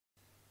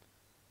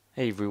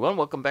Hey everyone,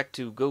 welcome back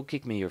to Go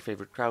Kick Me, your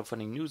favorite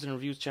crowdfunding news and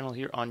reviews channel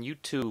here on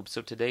YouTube.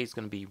 So today's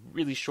going to be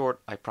really short,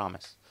 I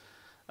promise.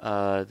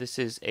 This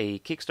is a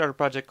Kickstarter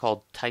project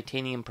called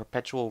Titanium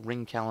Perpetual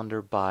Ring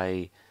Calendar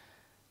by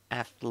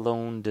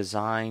Athlone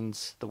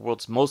Designs, the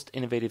world's most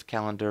innovative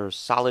calendar,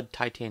 solid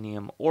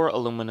titanium or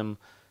aluminum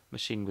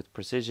machine with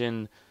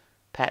precision,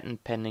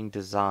 patent pending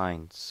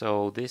design.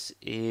 So this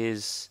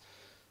is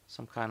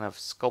some kind of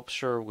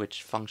sculpture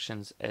which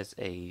functions as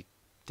a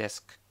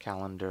desk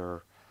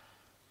calendar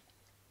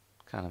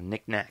kind of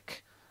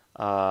knick-knack.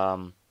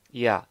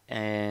 Yeah,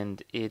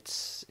 and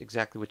it's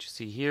exactly what you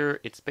see here.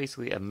 It's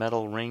basically a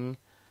metal ring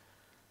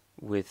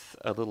with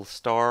a little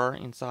star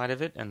inside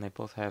of it, and they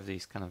both have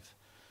these kind of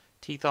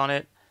teeth on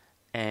it.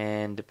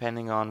 And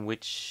depending on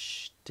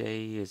which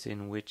day is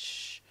in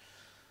which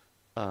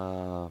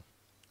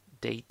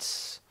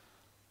dates,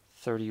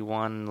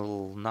 31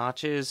 little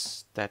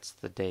notches, that's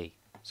the day.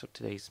 So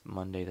today's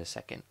Monday the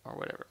 2nd or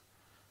whatever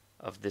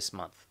of this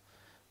month.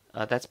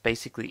 That's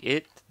basically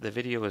it. The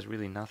video is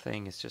really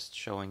nothing. It's just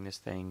showing this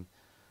thing.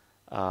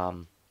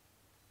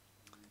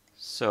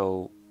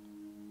 So,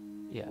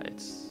 yeah,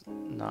 it's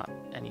not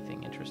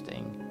anything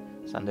interesting.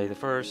 Sunday the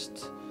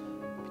 1st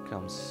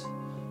becomes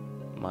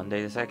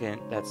Monday the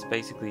 2nd. That's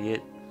basically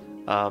it.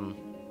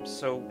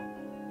 So,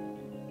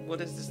 what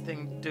does this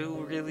thing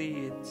do,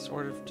 really? It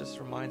sort of just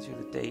reminds you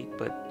of the date,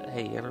 but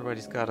hey,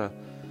 everybody's got a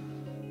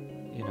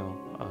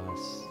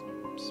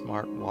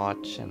smart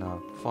watch and a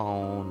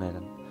phone and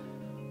a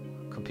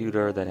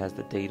computer that has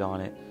the date on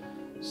it.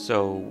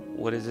 So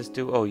what does this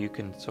do? Oh, you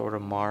can sort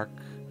of mark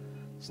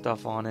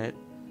stuff on it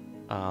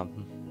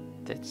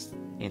that's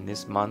in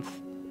this month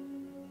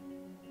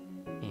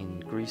in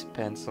grease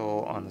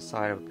pencil on the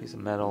side of a piece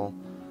of metal.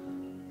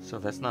 So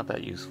that's not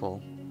that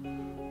useful.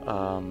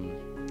 And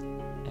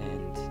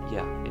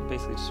yeah, it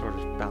basically just sort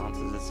of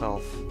balances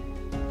itself.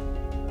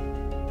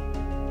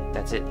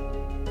 That's it.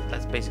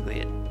 That's basically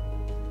it.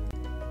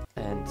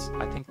 And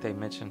I think they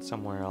mentioned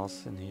somewhere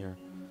else in here.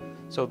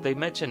 So they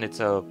mentioned it's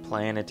a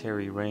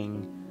planetary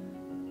ring,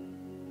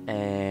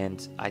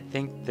 and I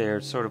think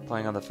they're sort of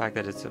playing on the fact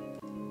that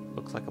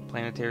looks like a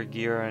planetary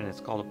gear, and it's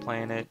called a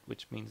planet,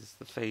 which means it's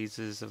the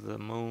phases of the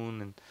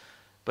moon,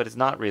 but it's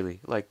not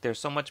really. Like, there's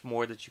so much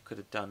more that you could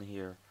have done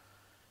here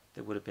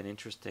that would have been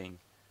interesting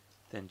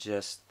than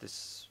just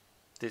this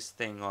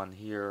thing on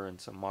here and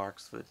some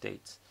marks for the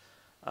dates.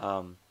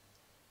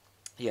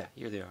 Yeah,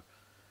 here they are.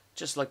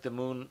 Just like the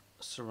moon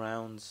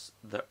surrounds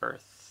the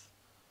Earth,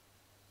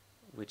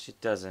 which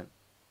it doesn't.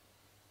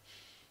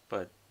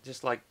 But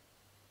just like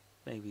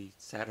maybe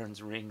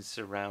Saturn's rings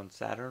surround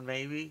Saturn,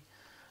 maybe.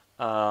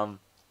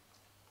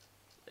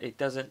 It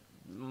doesn't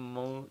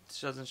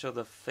show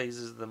the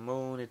phases of the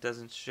moon. It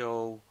doesn't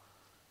show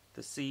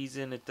the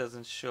season. It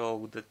doesn't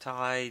show the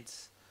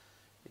tides.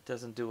 It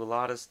doesn't do a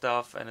lot of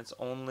stuff, and it's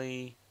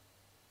only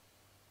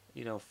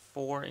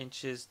 4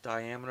 inches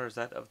diameter. Is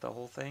that of the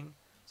whole thing?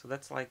 So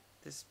that's like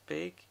this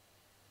big.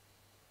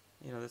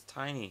 That's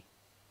tiny.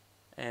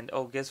 And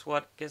oh, guess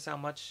what? Guess how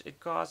much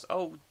it costs?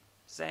 Oh,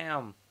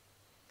 Sam.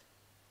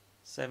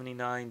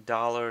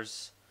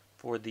 $79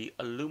 for the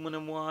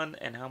aluminum one,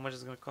 and how much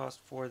is it going to cost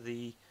for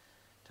the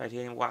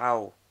titanium?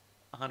 Wow,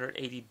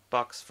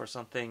 $180 for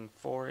something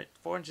 4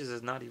 inches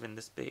is not even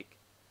this big.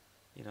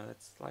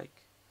 That's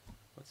like,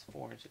 what's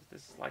 4 inches?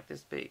 This is like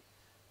this big.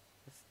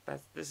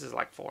 This is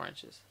like 4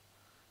 inches,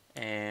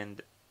 and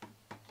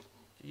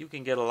you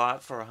can get a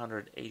lot for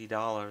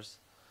 $180.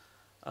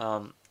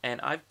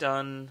 And I've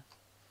done,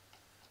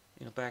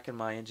 back in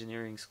my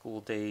engineering school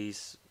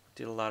days,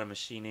 did a lot of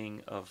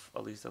machining of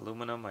at least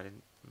aluminum. I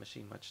didn't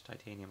machine much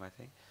titanium, I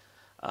think.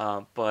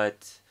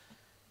 But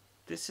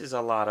this is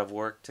a lot of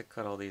work to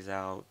cut all these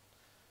out,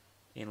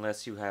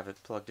 unless you have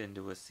it plugged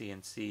into a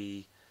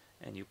CNC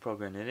and you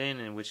program it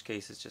in which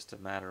case it's just a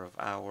matter of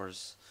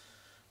hours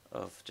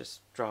of just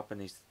dropping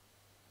these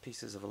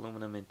pieces of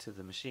aluminum into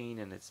the machine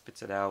and it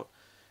spits it out,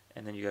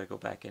 and then you got to go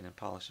back in and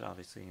polish it,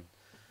 obviously, and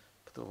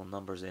put the little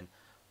numbers in.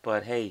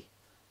 But hey,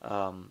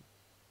 it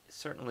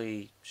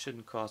certainly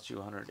shouldn't cost you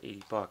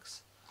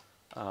 $180.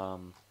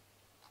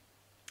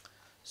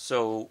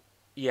 So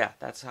yeah,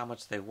 that's how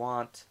much they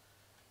want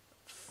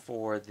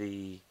for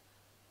the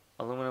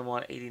aluminum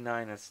one.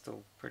 $89. That's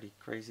still pretty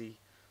crazy.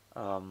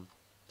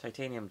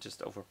 Titanium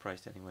just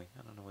overpriced anyway.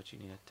 I don't know what you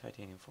need a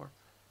titanium for.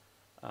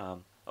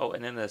 Oh,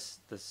 and then this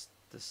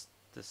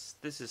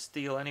is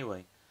steel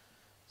anyway.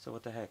 So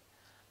what the heck?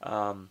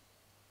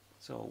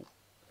 So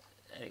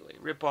anyway,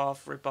 rip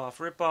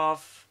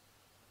off.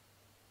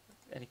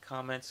 Any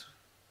comments?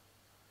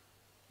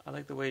 I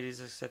like the way these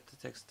accept the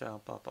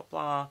textile, blah blah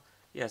blah.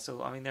 Yeah,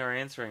 so I mean they're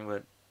answering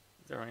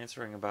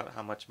about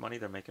how much money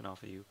they're making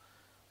off of you.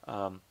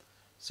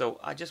 So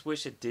I just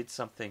wish it did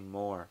something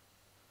more.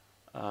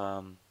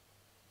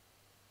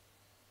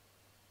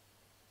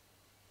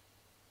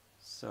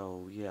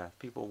 So yeah,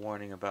 people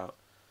warning about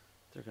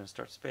they're going to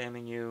start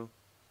spamming you.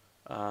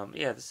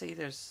 Yeah, see,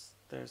 there's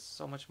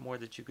so much more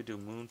that you could do.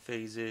 Moon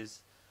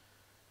phases,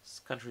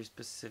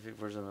 country-specific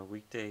version of the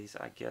weekdays.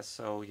 I guess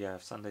so. Yeah,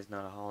 if Sunday's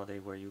not a holiday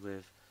where you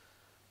live.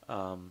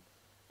 Anodized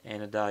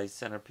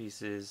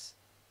centerpieces.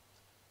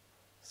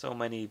 So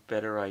many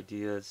better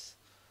ideas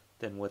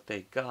than what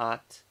they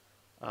got.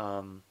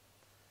 Um,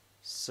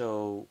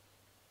 so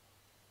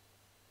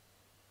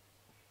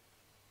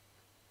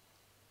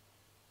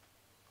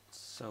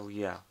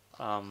yeah,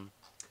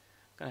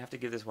 gonna have to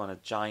give this one a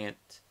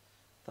giant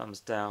thumbs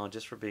down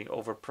just for being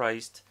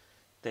overpriced.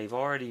 They've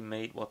already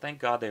made, well, thank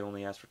God they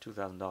only asked for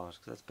 $2,000 because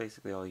that's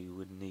basically all you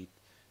would need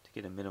to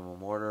get a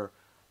minimum order.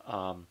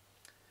 Um,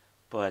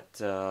 but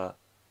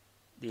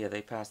yeah,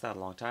 they passed that a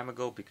long time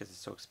ago because it's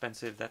so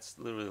expensive. That's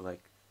literally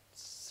like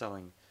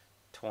selling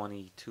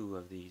 22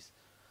 of these.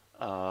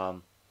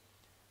 Um,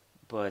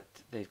 but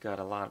they've got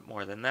a lot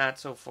more than that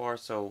so far,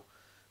 so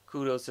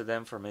kudos to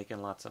them for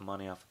making lots of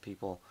money off of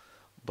people.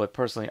 But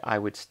personally, I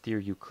would steer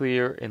you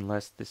clear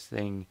unless this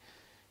thing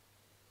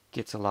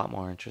gets a lot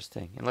more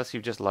interesting. Unless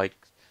you just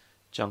like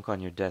junk on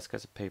your desk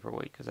as a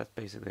paperweight, because that's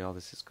basically all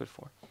this is good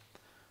for.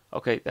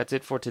 Okay, that's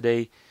it for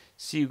today.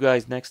 See you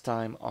guys next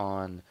time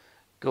on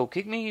Go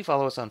Kick Me.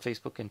 Follow us on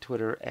Facebook and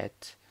Twitter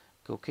at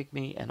Go Kick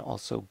Me, and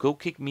also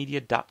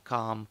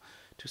gokickmedia.com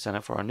to sign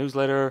up for our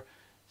newsletter.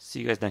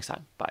 See you guys next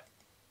time. Bye.